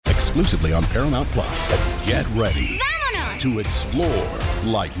exclusively on Paramount Plus. Get ready to explore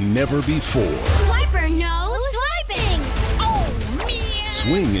like never before. Swiper, no swiping! Oh, man!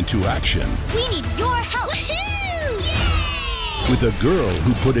 Swing into action. We need your help! Woohoo! Yay! With a girl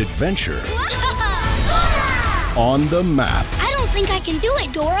who put adventure on the map. I don't think I can do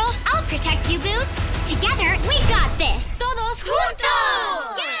it, Dora. I'll protect you, Boots. Together, we got this. Todos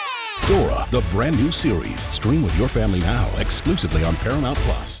juntos! Yeah! Dora, the brand new series. Stream with your family now, exclusively on Paramount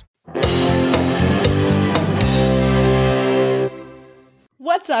Plus.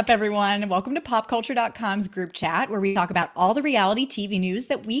 What's up, everyone? Welcome to popculture.com's group chat, where we talk about all the reality TV news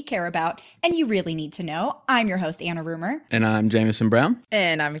that we care about and you really need to know. I'm your host, Anna Rumor. And I'm Jameson Brown.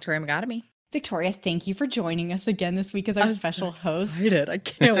 And I'm Victoria McAdamy. Victoria, thank you for joining us again this week as our special host. Excited. I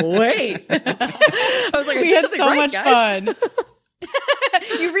can't wait. I was like, we had so much fun.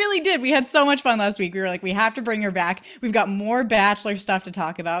 You really did. We had so much fun last week. We were like, we have to bring her back. We've got more Bachelor stuff to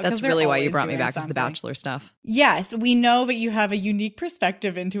talk about. That's really why you brought me back, is the Bachelor stuff. Yes, we know that you have a unique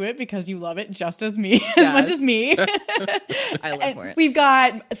perspective into it because you love it just as me, as much as me. I live for it. We've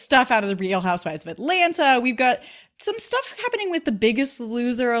got stuff out of the Real Housewives of Atlanta. We've got some stuff happening with the Biggest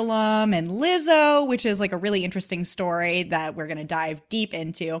Loser alum and Lizzo, which is like a really interesting story that we're going to dive deep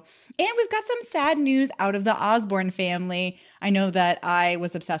into. And we've got some sad news out of the Osbourne family. I know that I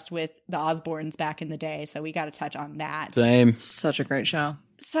was obsessed with the Osbournes back in the day, so we got to touch on that. Same. Such a great show.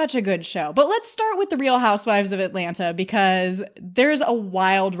 Such a good show. But let's start with the Real Housewives of Atlanta because there's a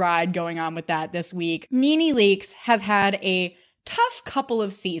wild ride going on with that this week. NeNe Leakes has had a tough couple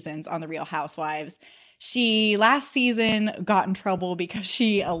of seasons on the Real Housewives. She last season got in trouble because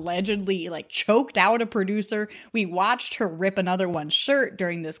she allegedly choked out a producer. We watched her rip another one's shirt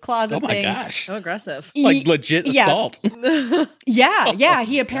during this closet thing. Oh my gosh. So aggressive. Like legit assault. Yeah.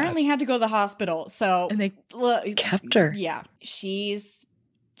 He apparently had to go to the hospital. So and they kept her. Yeah.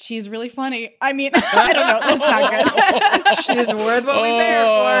 She's really funny. I mean, I don't know. That's not good. She's worth what we pay her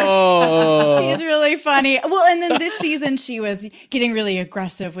for. She's really funny. Well, and then this season, she was getting really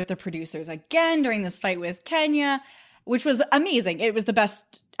aggressive with the producers again during this fight with Kenya, which was amazing. It was the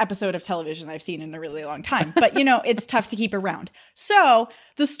best episode of television I've seen in a really long time. But, it's tough to keep around. So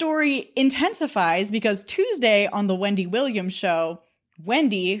the story intensifies because Tuesday on the Wendy Williams show,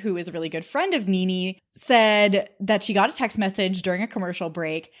 Wendy, who is a really good friend of NeNe, said that she got a text message during a commercial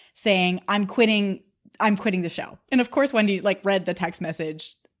break saying, I'm quitting the show. And of course, Wendy read the text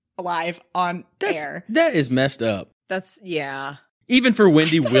message live on air. That is messed up. Yeah. Even for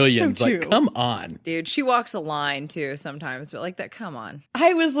Wendy Williams, so too. Come on. Dude, she walks a line too sometimes, but that, come on.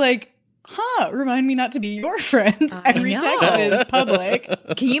 I was like, remind me not to be your friend. Every text is public.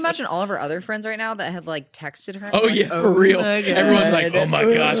 Can you imagine all of her other friends right now that had texted her? Oh yeah, for real. Everyone's like, oh my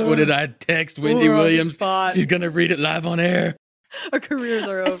gosh, what did I text Wendy Williams? She's going to read it live on air. Our careers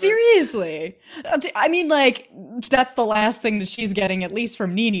are over. Seriously. I mean, that's the last thing that she's getting, at least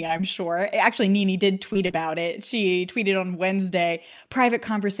from NeNe, I'm sure. Actually, NeNe did tweet about it. She tweeted on Wednesday, private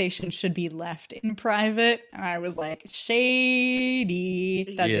conversations should be left in private. And I was like,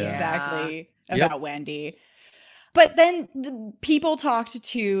 shady. That's exactly about Wendy. But then the people talked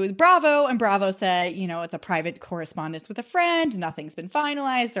to Bravo, and Bravo said, it's a private correspondence with a friend. Nothing's been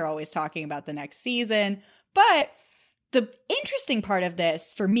finalized. They're always talking about the next season. But the interesting part of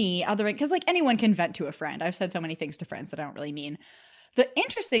this for me, because anyone can vent to a friend. I've said so many things to friends that I don't really mean. The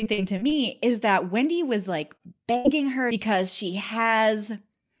interesting thing to me is that Wendy was begging her because she has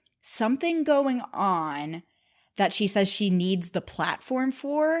something going on that she says she needs the platform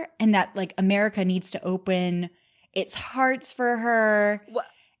for, and that America needs to open its hearts for her. What?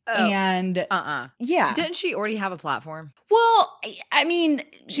 And yeah. Didn't she already have a platform? Well, I mean,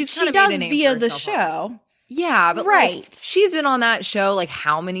 she does via the show. Yeah, but right. She's been on that show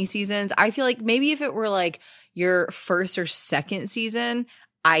how many seasons? I feel maybe if it were your first or second season,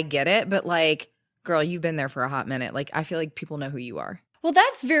 I get it. But girl, you've been there for a hot minute. I feel people know who you are. Well,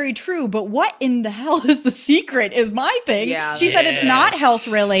 that's very true. But what in the hell is the secret is my thing. Yeah, she said it's not health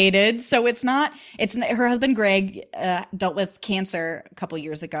related. So it's her husband, Greg, dealt with cancer a couple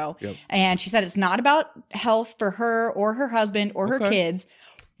years ago. Yep. And she said it's not about health for her or her husband or her kids.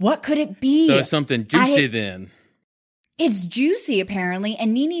 What could it be? So it's something juicy then. It's juicy, apparently.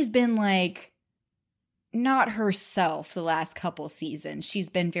 And NeNe's been not herself the last couple seasons. She's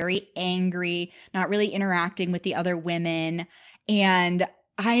been very angry, not really interacting with the other women. And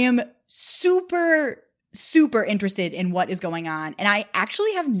I am super, super interested in what is going on. And I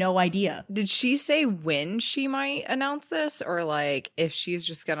actually have no idea. Did she say when she might announce this? Or if she's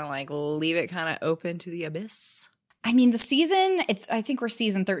just going to leave it kind of open to the abyss? I mean, the season, I think we're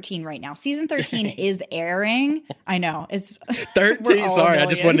season 13 right now. Season 13 is airing. I know. It's 13. Sorry, I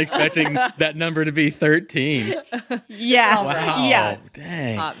just wasn't expecting that number to be 13. Yeah. Wow. Yeah.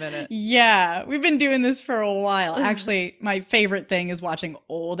 Dang. Hot minute. Yeah. We've been doing this for a while. Actually, my favorite thing is watching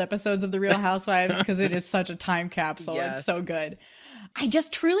old episodes of The Real Housewives because it is such a time capsule. Yes. It's so good. I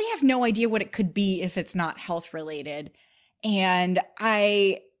just truly have no idea what it could be if it's not health related. And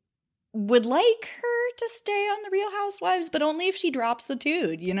I would like her to stay on The Real Housewives, but only if she drops the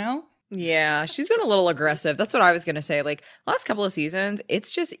tood, you know? Yeah, she's been a little aggressive. That's what I was gonna say. Like last couple of seasons,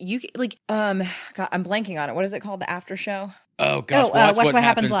 it's just God, I'm blanking on it. What is it called? The after show? Oh gosh, Watch What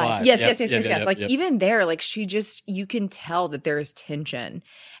Happens Live. Yes. Like even there, like she just, you can tell that there's tension,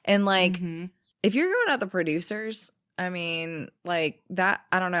 and like if you're going at the producers, I mean, like that,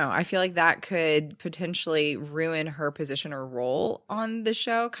 I don't know. I feel like that could potentially ruin her position or role on the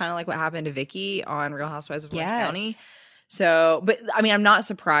show, kind of like what happened to Vicky on Real Housewives of Orange County. So, but I mean, I'm not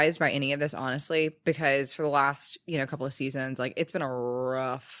surprised by any of this, honestly, because for the last, couple of seasons, like it's been a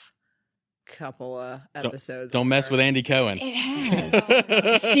rough couple of episodes. Don't mess with Andy Cohen. It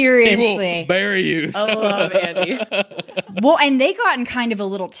has. Seriously. He will bury you. I love Andy. Well, and they got in kind of a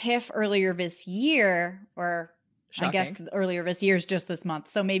little tiff earlier this year, or Shocking. I guess earlier this year is just this month,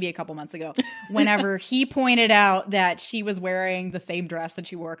 so maybe a couple months ago, whenever he pointed out that she was wearing the same dress that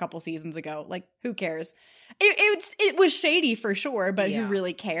she wore a couple seasons ago. Like, who cares? It was shady for sure, but who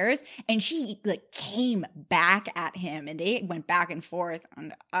really cares? And she like came back at him, and they went back and forth.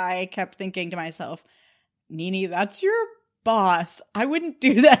 And I kept thinking to myself, NeNe, that's your boss. I wouldn't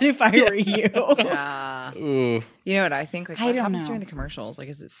do that if I were you. Yeah. Ooh. You know what I think? Like, I what don't happens know. during the commercials? Like,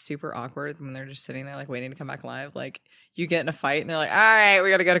 is it super awkward when they're just sitting there, like, waiting to come back live? Like, you get in a fight, and they're like, all right, we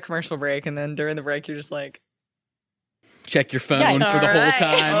got to go to commercial break. And then during the break, you're just like, check your phone for the whole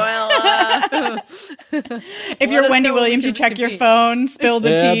time. Well, If you're Wendy Williams, you check your phone, spill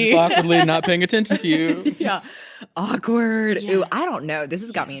the tea. Just awkwardly not paying attention to you. yeah. Awkward. Yeah. Ooh, I don't know. This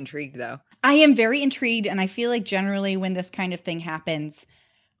has got me intrigued, though. I am very intrigued, and I feel like generally when this kind of thing happens,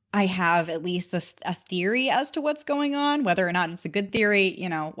 I have at least a theory as to what's going on, whether or not it's a good theory,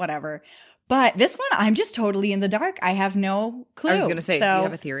 whatever. But this one, I'm just totally in the dark. I have no clue. I was going to say, do you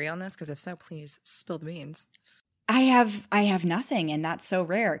have a theory on this? Because if so, please spill the beans. I have nothing, and that's so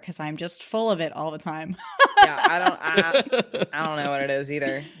rare because I'm just full of it all the time. Yeah, I don't know what it is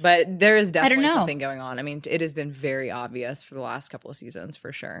either. But there is definitely something going on. I mean, it has been very obvious for the last couple of seasons,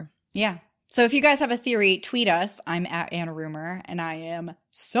 for sure. Yeah. So if you guys have a theory, tweet us. I'm at Anna Rumor, and I am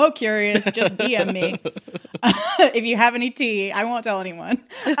so curious. Just DM me. If you have any tea, I won't tell anyone.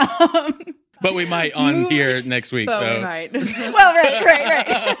 But we might on here next week. But so. we might. Well,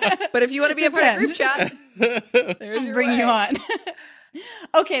 right. But if you want to be a part of group chat, there's your Bring way. you on.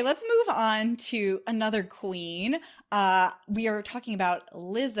 Okay, let's move on to another queen. We are talking about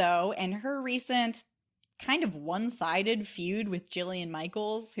Lizzo and her recent kind of one-sided feud with Jillian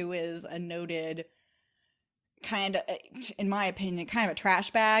Michaels, who is a noted kind of, in my opinion, kind of a trash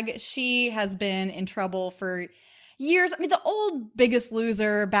bag. She has been in trouble for years. I mean, the old Biggest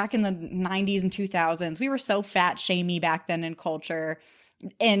Loser back in the 90s and 2000s, we were so fat shamey back then in culture.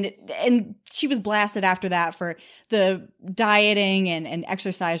 And she was blasted after that for the dieting and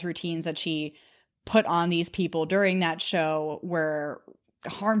exercise routines that she put on these people during that show were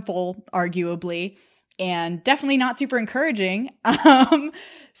harmful, arguably, and definitely not super encouraging.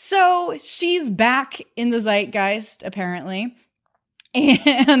 So she's back in the zeitgeist, apparently.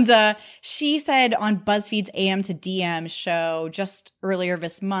 And she said on BuzzFeed's AM to DM show just earlier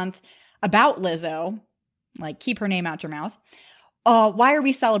this month about Lizzo, like, keep her name out your mouth. Why are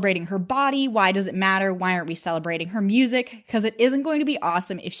we celebrating her body? Why does it matter? Why aren't we celebrating her music? Because it isn't going to be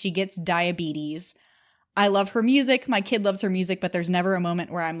awesome if she gets diabetes. I love her music. My kid loves her music, but there's never a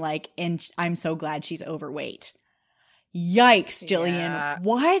moment where I'm like, and I'm so glad she's overweight. Yikes, Jillian. Yeah,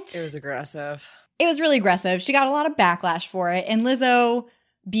 what? It was aggressive. It was really aggressive. She got a lot of backlash for it. And Lizzo,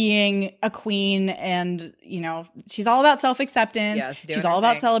 being a queen, and, she's all about self-acceptance. Yes, she's all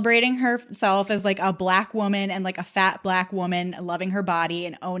about celebrating herself as like a black woman and like a fat black woman, loving her body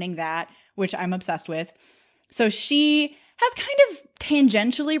and owning that, which I'm obsessed with. So she has kind of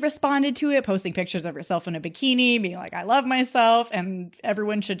tangentially responded to it, posting pictures of herself in a bikini, being like, I love myself and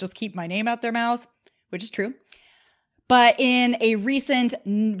everyone should just keep my name out their mouth, which is true. But in a recent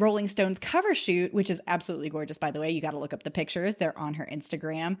Rolling Stones cover shoot, which is absolutely gorgeous, by the way, you got to look up the pictures. They're on her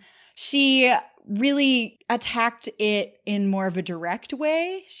Instagram. She really attacked it in more of a direct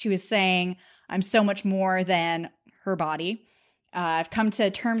way. She was saying, I'm so much more than her body. I've come to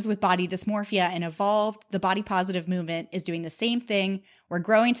terms with body dysmorphia and evolved. The body positive movement is doing the same thing. We're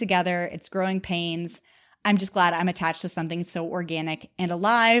growing together. It's growing pains. I'm just glad I'm attached to something so organic and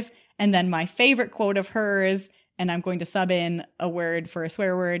alive. And then my favorite quote of hers, and I'm going to sub in a word for a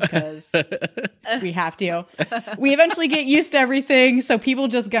swear word because we have to. We eventually get used to everything, so people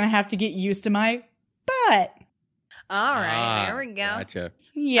just going to have to get used to my butt. All right, there we go. Gotcha.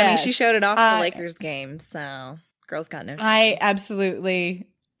 Yeah. I mean, she showed it off the Lakers game, so girls got no shame. I absolutely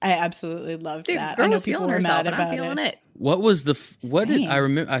loved that. Girl I know was people feeling were herself, mad and I'm about feeling it. What was the what did Same. I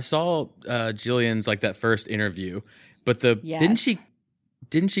remember? I saw Jillian's like that first interview, but didn't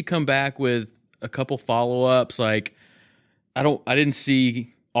she come back with a couple follow ups? Like I didn't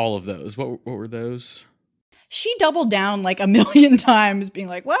see all of those. What were those? She doubled down like a million times, being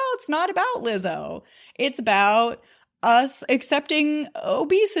like, "Well, it's not about Lizzo. It's about us accepting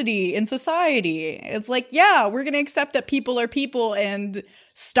obesity in society." It's like, yeah, we're going to accept that people are people and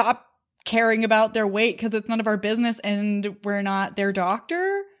stop caring about their weight because it's none of our business and we're not their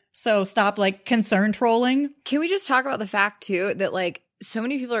doctor. So stop like concern trolling. Can we just talk about the fact too that like so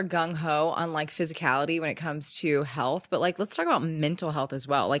many people are gung ho on like physicality when it comes to health, but like let's talk about mental health as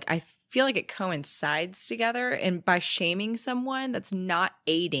well. Like I feel like it coincides together, and by shaming someone, that's not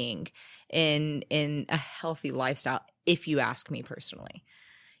aiding in a healthy lifestyle, if you ask me personally.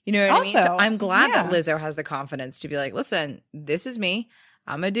 You know what I mean? So I'm glad that Lizzo has the confidence to be like, listen, this is me.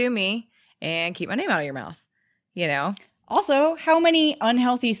 I'm going to do me and keep my name out of your mouth, you know? Also, how many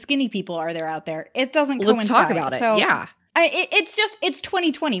unhealthy skinny people are there out there? It doesn't coincide. Let's talk about it. So, yeah. It's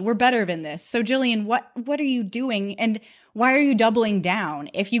 2020. We're better than this. So Jillian, what are you doing? And why are you doubling down?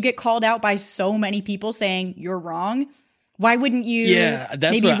 If you get called out by so many people saying you're wrong, why wouldn't you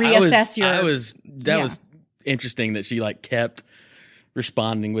maybe reassess That was interesting that she like kept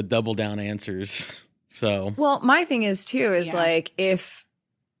responding with double down answers. So well, my thing is too is like if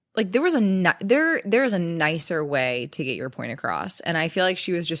like there is a nicer way to get your point across, and I feel like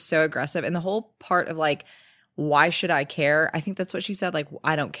she was just so aggressive, and the whole part of like why should I care? I think that's what she said, like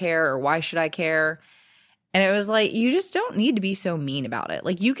I don't care, or why should I care? And it was like you just don't need to be so mean about it.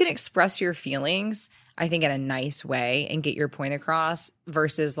 Like you can express your feelings, I think, in a nice way and get your point across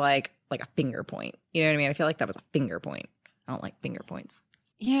versus like a finger point. You know what I mean? I feel like that was a finger point. I don't like finger points.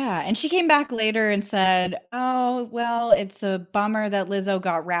 Yeah. And she came back later and said, oh, well, it's a bummer that Lizzo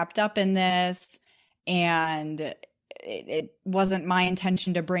got wrapped up in this. And it wasn't my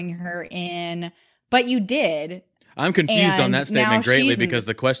intention to bring her in. But you did. I'm confused on that statement greatly because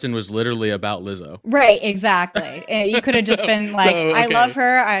the question was literally about Lizzo. Right. Exactly. You could have just been like, I love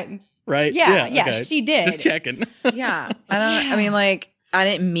her. Right? Yeah, okay. She did. Just checking. Yeah. I mean, like, I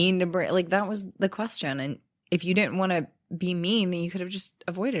didn't mean to bring, like, that was the question. And if you didn't want to be mean, then you could have just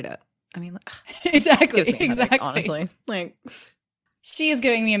avoided it. I mean, exactly. It gives me a headache, honestly. Like, she is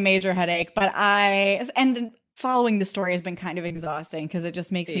giving me a major headache, but and following the story has been kind of exhausting because it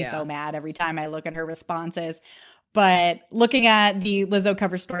just makes me so mad every time I look at her responses. But looking at the Lizzo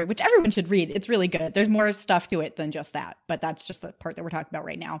cover story, which everyone should read, it's really good. There's more stuff to it than just that, but that's just the part that we're talking about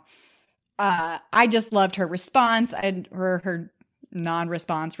right now. I just loved her response and her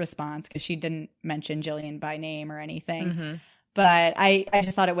non-response because she didn't mention Jillian by name or anything. Mm-hmm. But I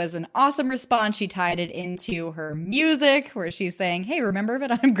just thought it was an awesome response. She tied it into her music where she's saying, hey, remember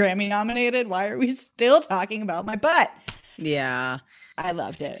that I'm Grammy nominated? Why are we still talking about my butt? Yeah. I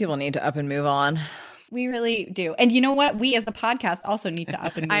loved it. People need to up and move on. We really do. And you know what? We as the podcast also need to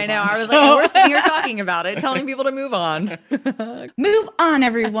up and move on. I know. I was like, we're sitting here talking about it, telling people to move on. Move on,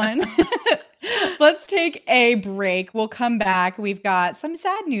 everyone. Let's take a break. We'll come back. We've got some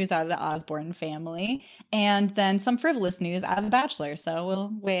sad news out of the Osbourne family and then some frivolous news out of The Bachelor. So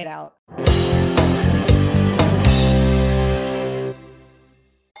we'll weigh it out.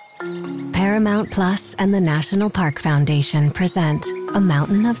 Paramount Plus and the National Park Foundation present A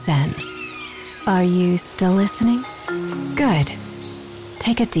Mountain of Zen. Are you still listening? Good.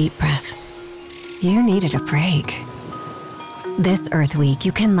 Take a deep breath. You needed a break. This Earth Week,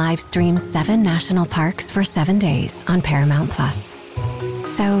 you can live stream 7 national parks for 7 days on Paramount Plus.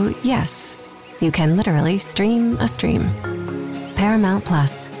 So, yes, you can literally stream a stream. Paramount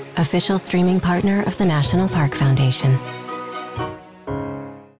Plus, official streaming partner of the National Park Foundation.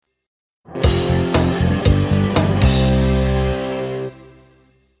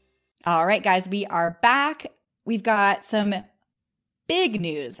 All right, guys, we are back. We've got some big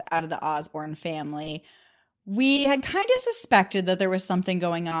news out of the Osbourne family. We had kind of suspected that there was something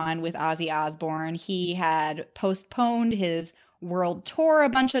going on with Ozzy Osbourne. He had postponed his world tour a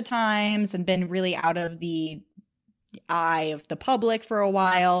bunch of times and been really out of the eye of the public for a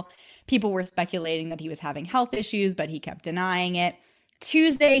while. People were speculating that he was having health issues, but he kept denying it.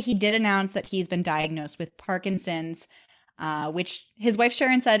 Tuesday, he did announce that he's been diagnosed with Parkinson's, which his wife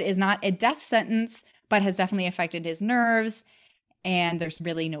Sharon said is not a death sentence, but has definitely affected his nerves. And there's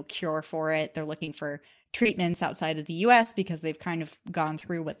really no cure for it. They're looking for treatments outside of the US because they've kind of gone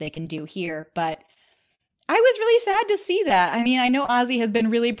through what they can do here. But I was really sad to see that. I mean, I know Ozzy has been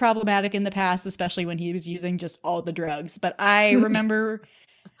really problematic in the past, especially when he was using just all the drugs. But I remember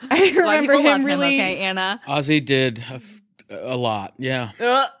him really. Okay, Anna. Ozzy did a lot. Yeah.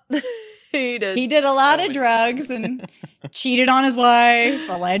 He did. He did a lot of drugs and cheated on his wife,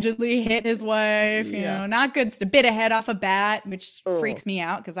 allegedly hit his wife, you know, not good stuff. Bit a head off a bat, which freaks me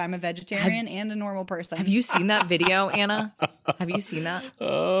out because I'm a vegetarian and a normal person. Have you seen that video, Anna? Have you seen that?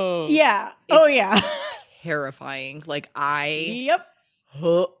 Oh. Yeah. It's terrifying. Like Yep.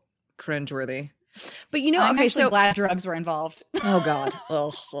 Cringeworthy. But you know, I'm okay, actually so glad drugs were involved. Oh God.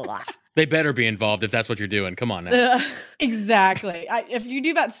 Ugh. They better be involved if that's what you're doing. Come on now. Exactly. If you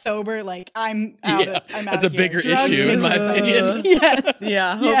do that sober, like I'm out. I'm out. That's a bigger issue in my opinion. Yes.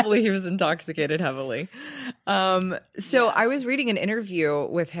 Yeah. Hopefully he was intoxicated heavily. So I was reading an interview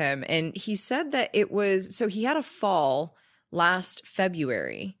with him, and he said that so he had a fall last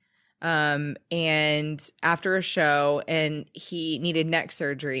February. And after a show, and he needed neck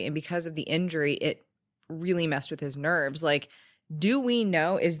surgery, and because of the injury, it really messed with his nerves. Like, do we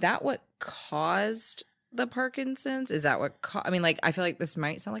know, is that what caused the Parkinson's? Is that what I mean, like, I feel like this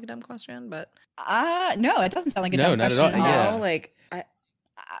might sound like a dumb question, but no, it doesn't sound like a dumb not question at all. all. Like,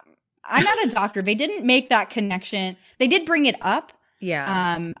 I'm not a doctor. They didn't make that connection. They did bring it up.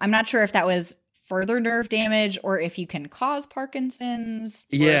 yeah. I'm not sure if that was further nerve damage or if you can cause Parkinson's.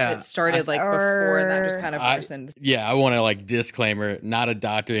 Or if it started before and that just kind of worsened. I want to disclaimer, not a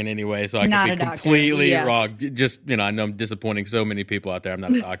doctor in any way, so I Not could be a doctor. completely Yes. wrong. Just, I know I'm disappointing so many people out there. I'm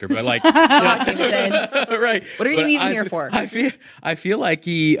not a doctor, but like, Jameson. right. What are you But even here for? I feel like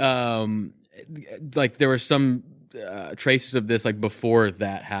he, like there were some traces of this before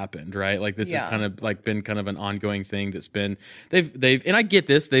that happened, right? Like this has kind of been kind of an ongoing thing that's been they've and I get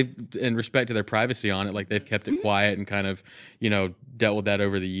this, they've in respect to their privacy on it, they've kept it quiet and kind of dealt with that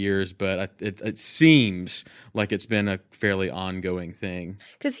over the years, but it seems like it's been a fairly ongoing thing.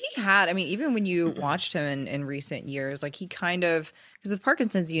 Because he had, I mean, even when you watched him in recent years, he kind of, because with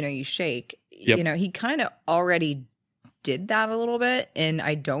Parkinson's, you shake, he kind of already did that a little bit, and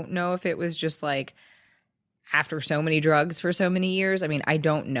I don't know if it was just after so many drugs for so many years. I mean, I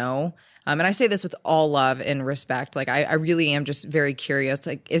don't know. And I say this with all love and respect. I really am just very curious.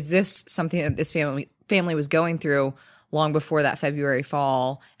 Is this something that this family was going through long before that February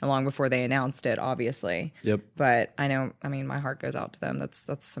fall and long before they announced it, obviously? Yep. But I know, I mean, my heart goes out to them. That's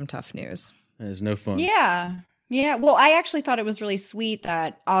some tough news. It is no fun. Yeah. Yeah. Well, I actually thought it was really sweet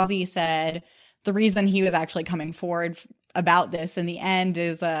that Ozzy said the reason he was actually coming forward about this in the end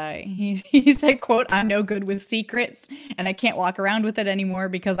is he said, quote, "I'm no good with secrets and I can't walk around with it anymore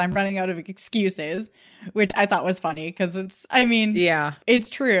because I'm running out of excuses," which I thought was funny because it's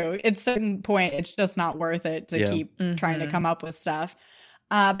true. At a certain point, it's just not worth it to keep trying to come up with stuff.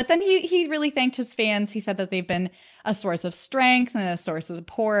 But then he really thanked his fans. He said that they've been a source of strength and a source of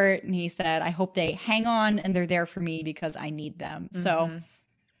support. And he said, "I hope they hang on and they're there for me because I need them." So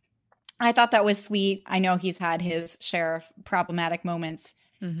I thought that was sweet. I know he's had his share of problematic moments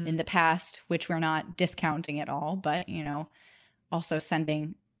in the past, which we're not discounting at all, but, also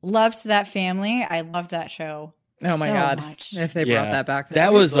sending love to that family. I loved that show. Oh my God. Much. If they brought that back,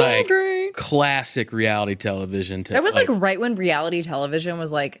 that was so great. Classic reality television. That was right when reality television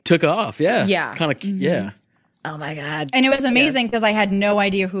was took off. Yeah. Yeah. Kind of, yeah. Oh my God. And it was amazing because I had no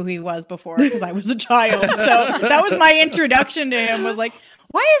idea who he was before because I was a child. So that was my introduction to him, was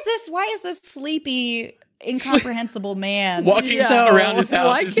why is this sleepy, incomprehensible man walking around his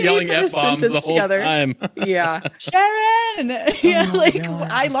house just yelling F-bombs the whole time? Yeah. Sharon!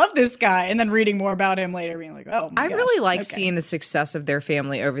 I love this guy. And then reading more about him later, being like, oh my I gosh. really like seeing the success of their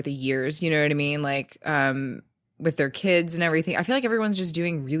family over the years. You know what I mean? With their kids and everything. I feel like everyone's just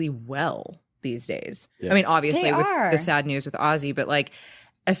doing really well these days. Yeah. I mean, obviously with the sad news with Ozzy, but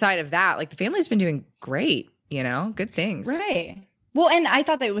aside of that, the family's been doing great, good things. Right. Well, and I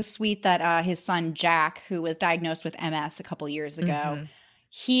thought that it was sweet that his son, Jack, who was diagnosed with MS a couple years ago,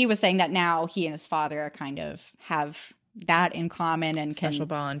 he was saying that now he and his father kind of have that in common and special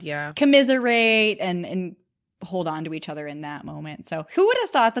bond, commiserate and hold on to each other in that moment. So who would have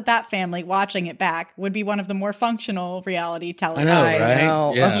thought that family, watching it back, would be one of the more functional reality television? I know,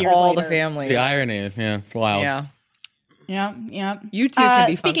 right? Yeah. Years all later. The families. The irony, wow. Yeah. Yeah. You two can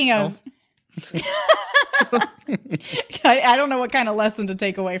be speaking functional. I don't know what kind of lesson to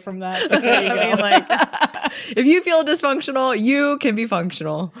take away from that. But there you go. If you feel dysfunctional, you can be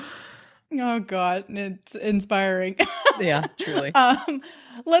functional. Oh God, it's inspiring. Yeah, truly.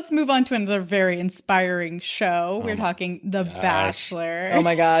 let's move on to another very inspiring show. We're talking The Bachelor. Oh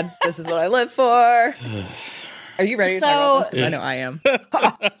my God. This is what I live for. Are you ready to talk about this? I know I am.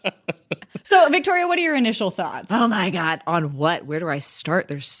 So, Victoria, what are your initial thoughts? Oh my God. On what? Where do I start?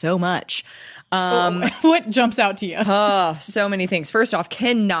 There's so much. What jumps out to you? Oh, so many things. First off,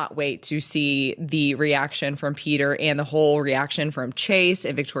 cannot wait to see the reaction from Peter and the whole reaction from Chase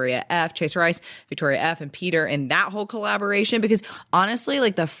and Victoria F, Chase Rice, Victoria F, and Peter, and that whole collaboration. Because honestly,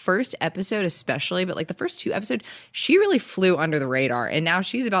 like the first episode especially, but like the first 2 episodes, she really flew under the radar. And now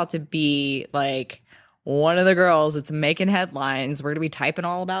she's about to be like one of the girls that's making headlines. We're going to be typing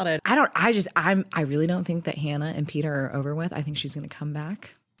all about it. I really don't think that Hannah and Peter are over with. I think she's going to come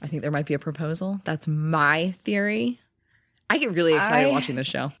back. I think there might be a proposal. That's my theory. I get really excited watching this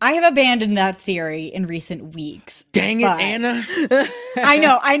show. I have abandoned that theory in recent weeks. Dang it, Anna.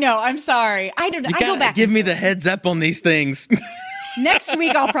 I know. I'm sorry. I go back. Give me the heads up on these things. Next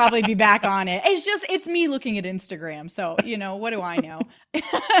week, I'll probably be back on it. It's me looking at Instagram. So, what do I know?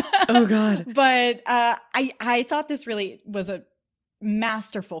 Oh, God. But I thought this really was a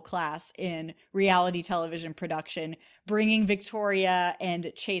masterful class in reality television production, bringing Victoria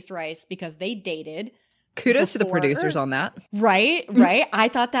and Chase Rice because they dated. Kudos to the producers on that. Right. I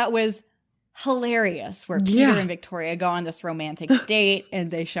thought that was hilarious where Peter and Victoria go on this romantic date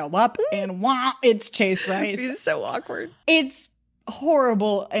and they show up and it's Chase Rice. He's so awkward. It's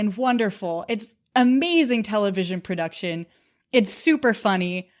horrible and wonderful. It's amazing television production. It's super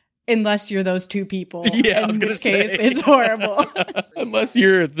funny. Unless you're those 2 people. Yeah, in which case it's horrible. Unless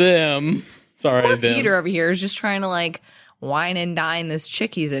you're them. Sorry to them. Peter over here is just trying to like wine and dine this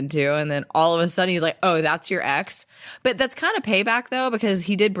chick he's into. And then all of a sudden he's like, oh, that's your ex. But that's kind of payback though, because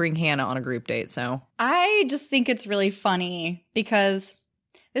he did bring Hannah on a group date. So I just think it's really funny because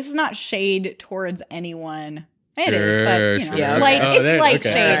this is not shade towards anyone. It is, but it's light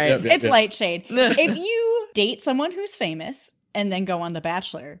shade. It's light shade. If you date someone who's famous and then go on The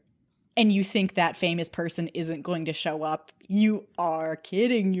Bachelor, and you think that famous person isn't going to show up, you are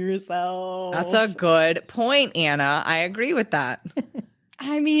kidding yourself. That's a good point, Anna. I agree with that.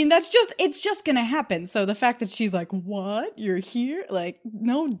 I mean, it's just going to happen. So the fact that she's like, what? You're here? Like,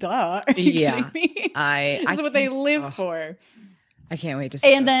 no, duh. Are you kidding me? This is what they live for. I can't wait to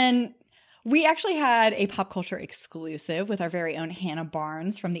see And then we actually had a pop culture exclusive with our very own Hannah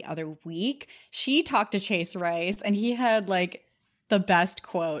Barnes from the other week. She talked to Chase Rice, and he had like the best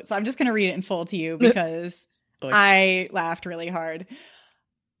quote. So I'm just going to read it in full to you because I laughed really hard.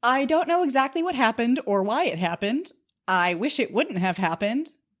 I don't know exactly what happened or why it happened. I wish it wouldn't have happened,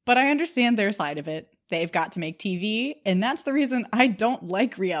 but I understand their side of it. They've got to make TV, and that's the reason I don't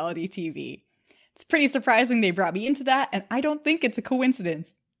like reality TV. It's pretty surprising they brought me into that, and I don't think it's a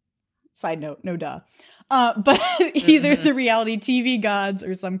coincidence. Side note, no duh. But either the reality TV gods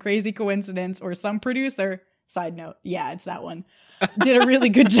or some crazy coincidence or some producer, side note, yeah, it's that one, did a really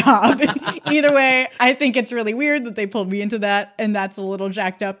good job. Either way, I think it's really weird that they pulled me into that, and that's a little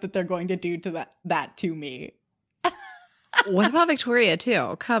jacked up that they're going to do to that to me. What about Victoria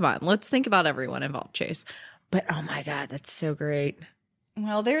too? Come on, let's think about everyone involved, Chase. But oh my God, that's so great.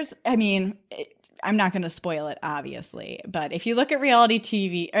 Well, I'm not going to spoil it, obviously, but if you look at reality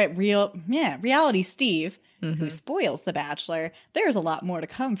TV, reality Steve, who spoils The Bachelor, there's a lot more to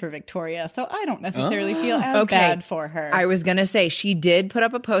come for Victoria, so I don't necessarily feel as bad for her. I was going to say, she did put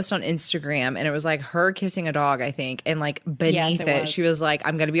up a post on Instagram, and it was like her kissing a dog, I think, and like beneath it, she was like,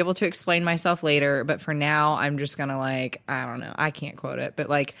 I'm going to be able to explain myself later, but for now, I'm just going to like, I don't know, I can't quote it, but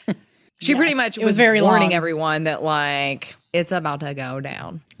like, she pretty much was very warning everyone that like, it's about to go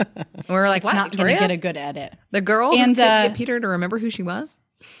down. And we were like, it's not going to get a good edit. The girl who could get Peter to remember who she was?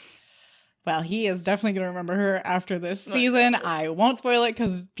 Well, he is definitely going to remember her after this season. I won't spoil it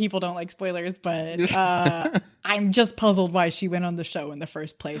because people don't like spoilers, but I'm just puzzled why she went on the show in the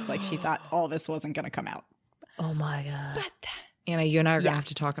first place. Like she thought all this wasn't going to come out. Oh my God. But, Anna, you and I are going to have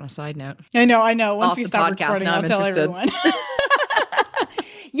to talk on a side note. I know. Once we stop recording, I'll tell everyone.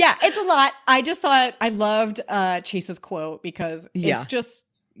 Yeah, it's a lot. I just thought I loved Chase's quote because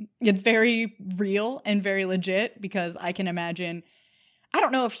it's very real and very legit because I can imagine. I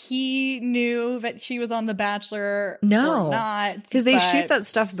don't know if he knew that she was on The Bachelor or not. Because they shoot that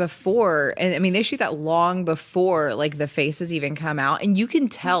stuff before. And I mean, they shoot that long before like the faces even come out. And you can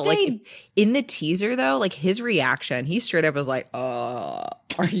tell like in the teaser though, like his reaction, he straight up was like, are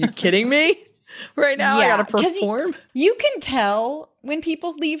you kidding me? Right now I gotta perform. You can tell when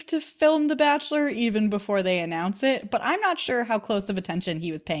people leave to film The Bachelor even before they announce it. But I'm not sure how close of attention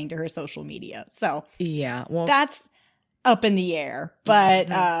he was paying to her social media. So yeah, well, that's up in the air. But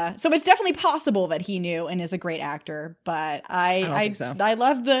so it's definitely possible that he knew and is a great actor. But I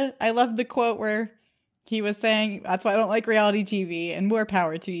love the quote where he was saying, "That's why I don't like reality TV, and more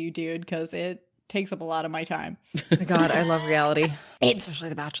power to you, dude, because it takes up a lot of my time." Oh my God, I love reality. It's especially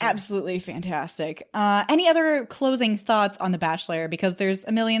The Bachelor. Absolutely fantastic. Any other closing thoughts on The Bachelor? Because there's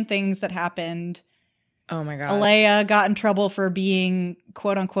a million things that happened. Oh my God. Alea got in trouble for being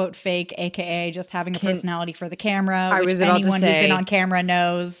quote unquote fake, aka just having a personality for the camera. Which anyone who's been on camera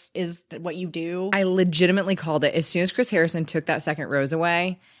knows is what you do. I legitimately called it as soon as Chris Harrison took that second rose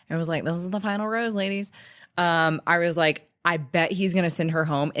away and was like, "This is the final rose, ladies." I was like, I bet he's going to send her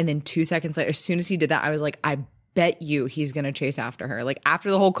home. And then 2 seconds later, as soon as he did that, I was like, I bet you he's going to chase after her. Like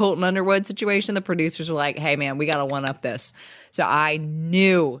after the whole Colton Underwood situation, the producers were like, "Hey man, we got to one up this." So I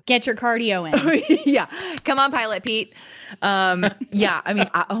knew. Get your cardio in. Yeah. Come on, Pilot Pete. Yeah. I mean,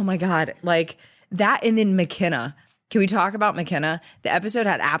 oh my God. Like that. And then McKenna. Can we talk about McKenna? The episode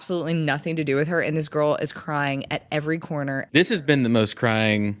had absolutely nothing to do with her. And this girl is crying at every corner. This has been the most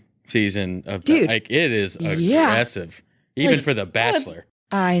crying season of like it is aggressive. Even for The Bachelor.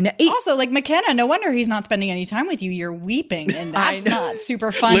 I know. Also, like McKenna, no wonder he's not spending any time with you. You're weeping, and that's not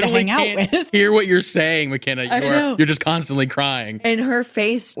super fun to hang out with. Hear what you're saying, McKenna. You're just constantly crying. And her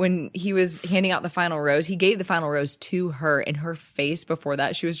face when he was handing out the final rose, he gave the final rose to her, and her face before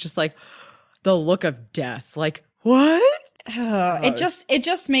that, she was just like the look of death. Like, what? It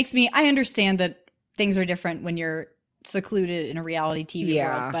just makes me. I understand that things are different when you're secluded in a reality TV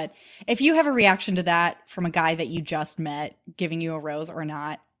world, but if you have a reaction to that from a guy that you just met giving you a rose or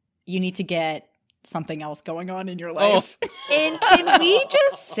not, you need to get something else going on in your life. And can we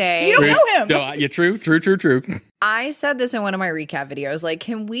just say you don't know him? No, yeah, true. I said this in one of my recap videos. Like,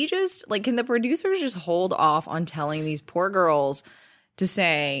 can the producers just hold off on telling these poor girls to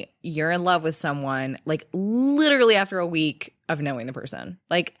say you're in love with someone, like literally after a week of knowing the person?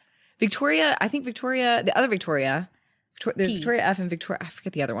 Like Victoria, the other Victoria. There's Victoria F and Victoria, I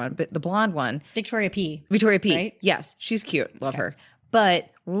forget the other one, but the blonde one. Victoria P. Right? Yes. She's cute. Love her. But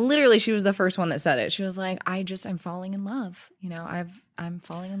literally she was the first one that said it. She was like, I'm falling in love. You know, I'm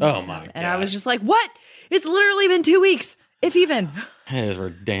falling in love with him. And I was just like, what? It's literally been 2 weeks, if even. That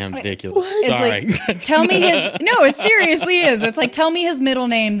is damn ridiculous. Sorry. Like, tell me no, it seriously is. It's like, tell me his middle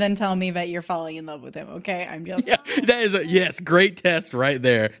name, then tell me that you're falling in love with him. Okay. I'm just. Yeah, that is great test right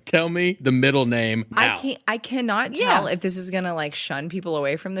there. Tell me the middle name now. I cannot tell if this is going to like shun people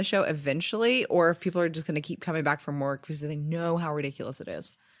away from the show eventually, or if people are just going to keep coming back for more because they know how ridiculous it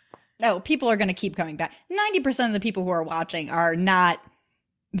is. No, people are going to keep coming back. 90% of the people who are watching are not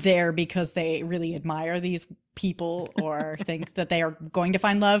there because they really admire these people or think that they are going to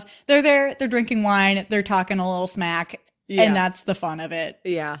find love. They're there, they're drinking wine, they're talking a little smack, and that's the fun of it.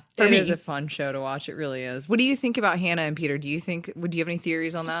 Yeah, it is a fun show to watch. It really is. What do you think about Hannah and Peter? Do you have any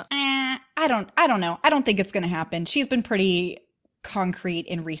theories on that? I don't know. I don't think it's going to happen. She's been pretty concrete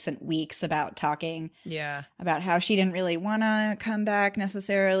in recent weeks about talking about how she didn't really want to come back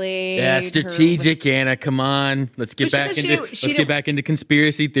necessarily. Yeah, strategic, Anna. Come on, let's get back into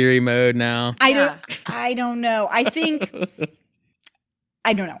conspiracy theory mode now. I don't know. I think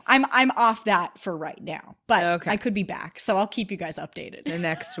I don't know. I'm off that for right now, but I could be back, so I'll keep you guys updated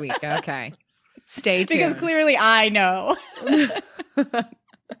next week. Okay, stay tuned because clearly I know.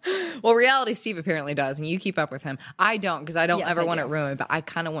 Well, Reality Steve apparently does, and you keep up with him. I don't, because I don't ever want it ruined, but I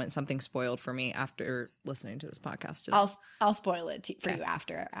kind of want something spoiled for me after listening to this podcast today. I'll spoil it for you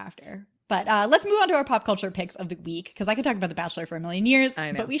after. But let's move on to our pop culture picks of the week, because I could talk about The Bachelor for a million years,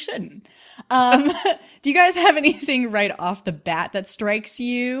 but we shouldn't. Do you guys have anything right off the bat that strikes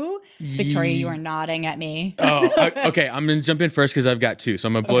you? Victoria, you are nodding at me. Okay. I'm going to jump in first because I've got two. So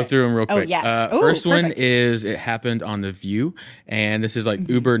I'm going to blow through them real quick. Yes. First one is it happened on The View. And this is like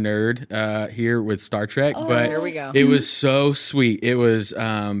uber nerd here with Star Trek. But here we go. It was so sweet. It was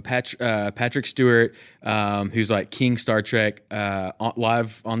Patrick Stewart, who's like King Star Trek,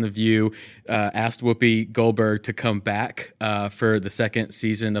 live on The View. Asked Whoopi Goldberg to come back for the second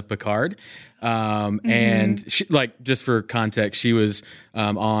season of Picard. And she, like, just for context, she was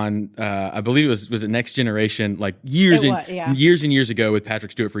on I believe it was it Next Generation, like years and years ago with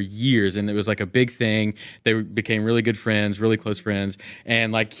Patrick Stewart for years, and it was like a big thing. They became really good friends, really close friends,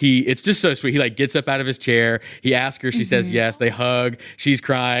 and like it's just so sweet. He like gets up out of his chair, he asks her, she says yes, they hug, she's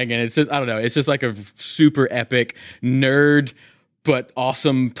crying, and it's just, I don't know, it's just like a super epic nerd but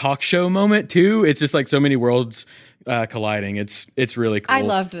awesome talk show moment too. It's just like so many worlds colliding. It's really cool. I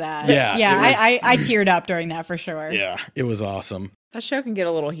loved that. Yeah. I teared up during that for sure. Yeah, it was awesome. That show can get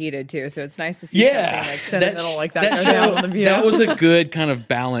a little heated too, so it's nice to see something like sentimental like that go down on the view. That was a good kind of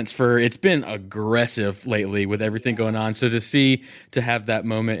balance for. It's been aggressive lately with everything going on, so to have that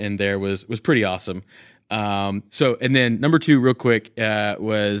moment in there was pretty awesome. So and then number 2, real quick,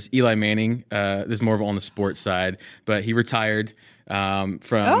 was Eli Manning. This is more of on the sports side, but he retired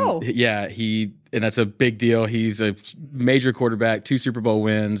and that's a big deal. He's a major quarterback, 2 Super Bowl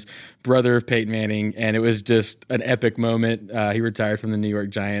wins, brother of Peyton Manning, and it was just an epic moment. He retired from the New York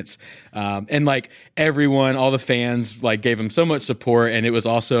Giants, and like everyone, all the fans, like gave him so much support, and it was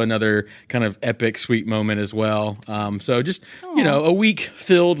also another kind of epic, sweet moment as well. So just a week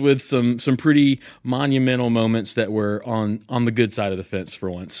filled with some pretty monumental moments that were on the good side of the fence for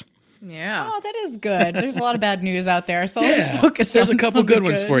once. Yeah. Oh, that is good. There's a lot of bad news out there, so let's focus. There's a couple good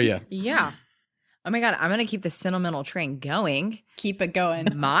ones for you. Yeah. Oh my God, I'm going to keep the sentimental train going. Keep it going.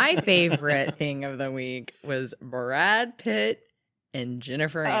 My favorite thing of the week was Brad Pitt and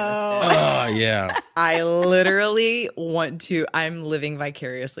Jennifer Aniston. Oh, yeah. I literally I'm living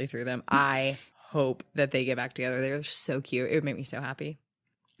vicariously through them. I hope that they get back together. They're so cute. It would make me so happy.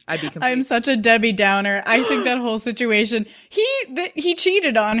 I'd be complete. I'm such a Debbie Downer. I think that whole situation, he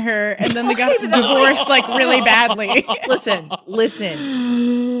cheated on her and then they got divorced like really badly. Listen.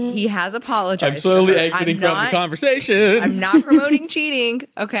 He has apologized. I'm slowly exiting from the conversation. I'm not promoting cheating,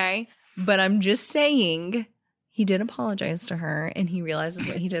 okay? But I'm just saying he did apologize to her and he realizes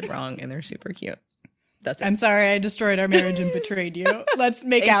what he did wrong and they're super cute. That's it. I'm sorry I destroyed our marriage and betrayed you. Let's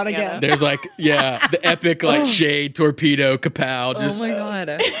make out again. There's the epic shade torpedo kapow. Oh my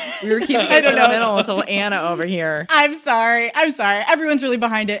God. We were keeping it sentimental until Anna over here. I'm sorry. Everyone's really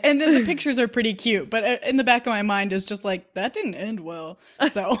behind it. And then the pictures are pretty cute, but in the back of my mind is just like, that didn't end well.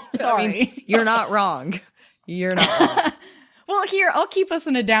 So sorry. I mean, you're not wrong. You're not wrong. Well, here, I'll keep us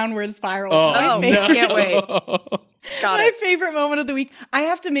in a downward spiral. Can't wait. My favorite moment of the week. I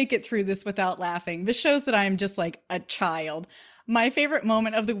have to make it through this without laughing. This shows that I'm just like a child. My favorite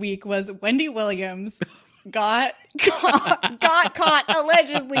moment of the week was Wendy Williams got caught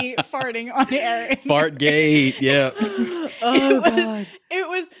allegedly farting on air. Fartgate, yeah. It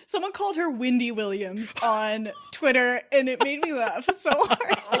was someone called her Wendy Williams on Twitter, and it made me laugh so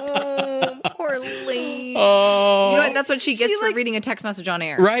hard. Oh, poor lady. Oh. You know what? That's what she gets for reading a text message on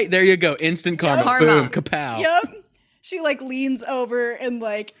air. Right, there you go. Instant karma. Boom, kapow. Yep. She leans over and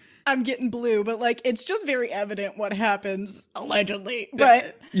I'm getting blue, but it's just very evident what happens allegedly.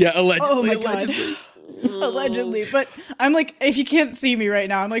 But yeah, allegedly. Oh my God. Allegedly. But I'm if you can't see me right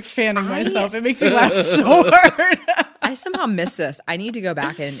now, I'm fanning myself. It makes me laugh so hard. I somehow missed this. I need to go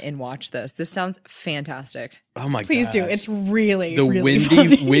back and watch this. This sounds fantastic. Oh my God. Please do. It's really, the really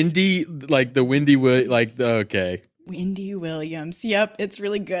funny. Okay. Wendy Williams. Yep, it's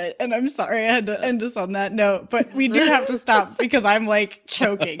really good. And I'm sorry I had to end us on that note, but we do have to stop because I'm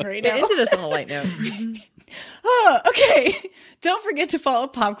choking right now. It ended us on a light note. Okay. Don't forget to follow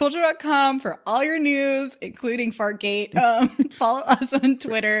popculture.com for all your news, including Fartgate. Follow us on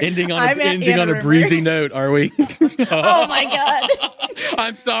Twitter. Ending on a breezy note, are we? Oh my God.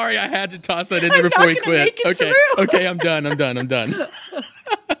 I'm sorry I had to toss that in there before we quit. Okay, I'm done.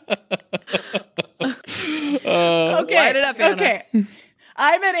 Light it up, Anna. Okay.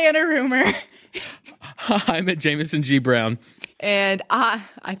 I'm at Anna Rumor. I'm at Jameson G. Brown. And I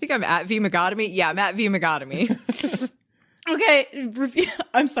think I'm at V. Megotomy. Yeah, I'm at V. Megotomy. Okay.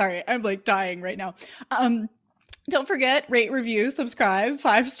 I'm sorry. I'm dying right now. Don't forget, rate, review, subscribe,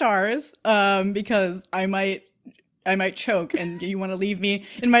 5 stars, because I might choke and you want to leave me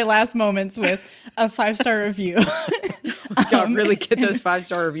in my last moments with a 5-star review. God, really get those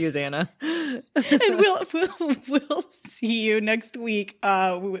 5-star reviews, Anna. And we'll see you next week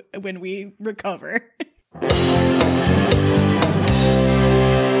when we recover.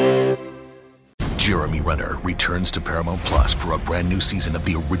 Jeremy Renner returns to Paramount Plus for a brand new season of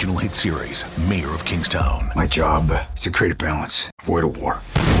the original hit series, Mayor of Kingstown. My job is to create a balance, avoid a war.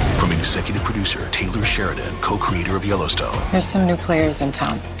 From executive producer Taylor Sheridan, co-creator of Yellowstone. There's some new players in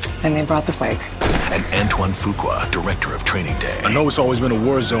town, and they brought the plague. And Antoine Fuqua, director of Training Day. I know it's always been a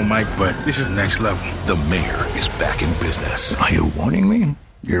war zone, Mike, but this is next level. The mayor is back in business. Are you warning me?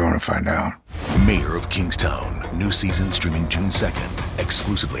 You're going to find out. Mayor of Kingstown. New season streaming June 2nd,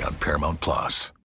 exclusively on Paramount Plus.